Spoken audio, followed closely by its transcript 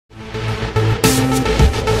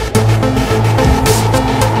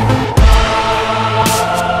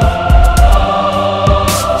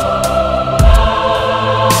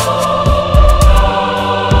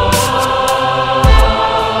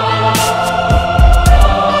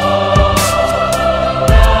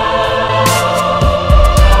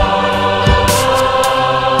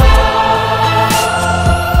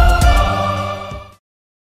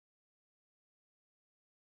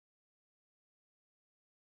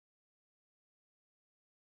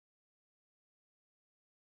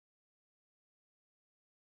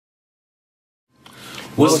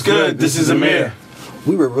What's good? This is AHMIR.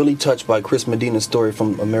 We were really touched by Chris Medina's story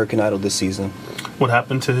from American Idol this season. What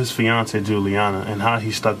happened to his fiancée Juliana and how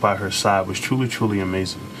he stuck by her side was truly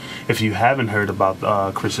amazing. If you haven't heard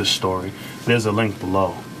about Chris's story, there's a link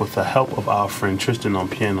below. With the help of our friend Tristan on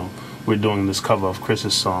piano, we're doing this cover of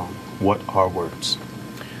Chris's song, What Are Words?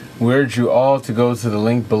 We urge you all to go to the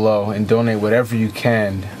link below and donate whatever you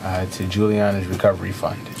can to Juliana's recovery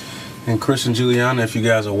fund. And Chris and Juliana, if you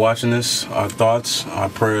guys are watching this, our thoughts, our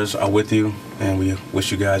prayers are with you, and we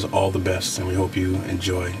wish you guys all the best, and we hope you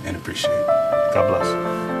enjoy and appreciate. God bless.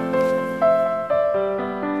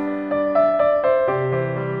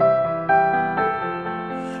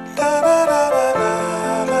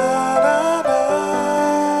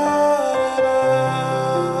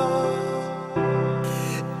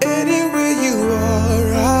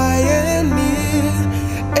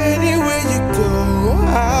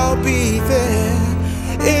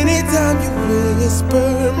 Anytime you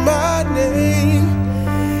whisper my name,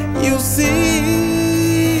 you'll see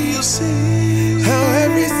how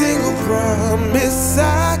every single promise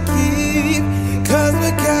I keep. 'Cause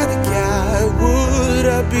what kind of guy would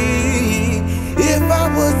I be if I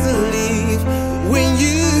was to leave when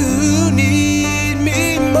you need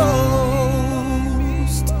me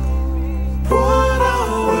most? What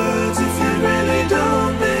are words if you really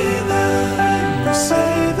don't mean them? When you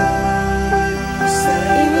say that.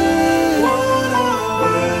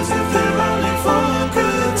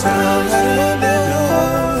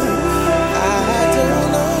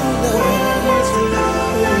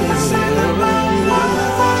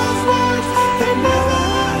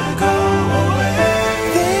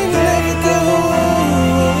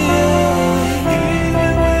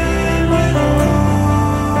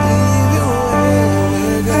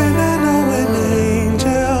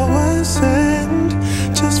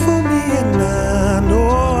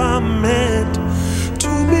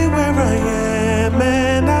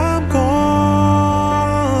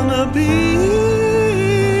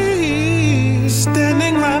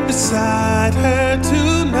 Beside her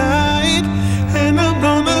tonight, and I'm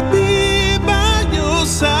gonna be by your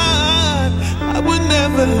side. I would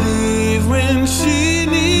never leave when she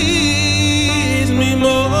needs me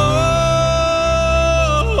more.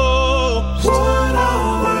 What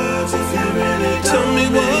are words if you really don't tell me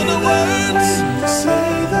what are words? You say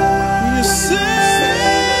that. You say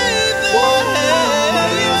that. What are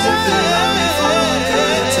words if you really for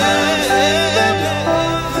good times?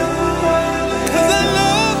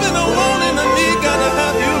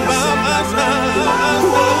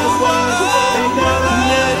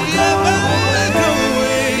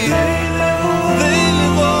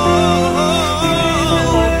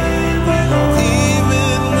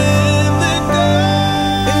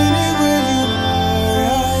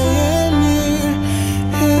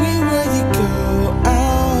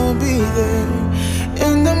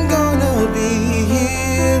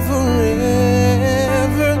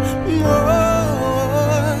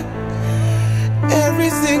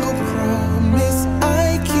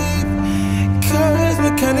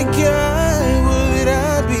 What kind of guy would I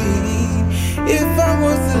be if I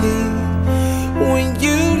was to leave when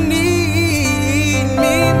you need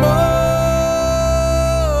me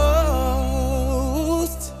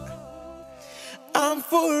most? I'm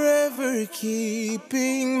forever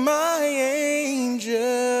keeping my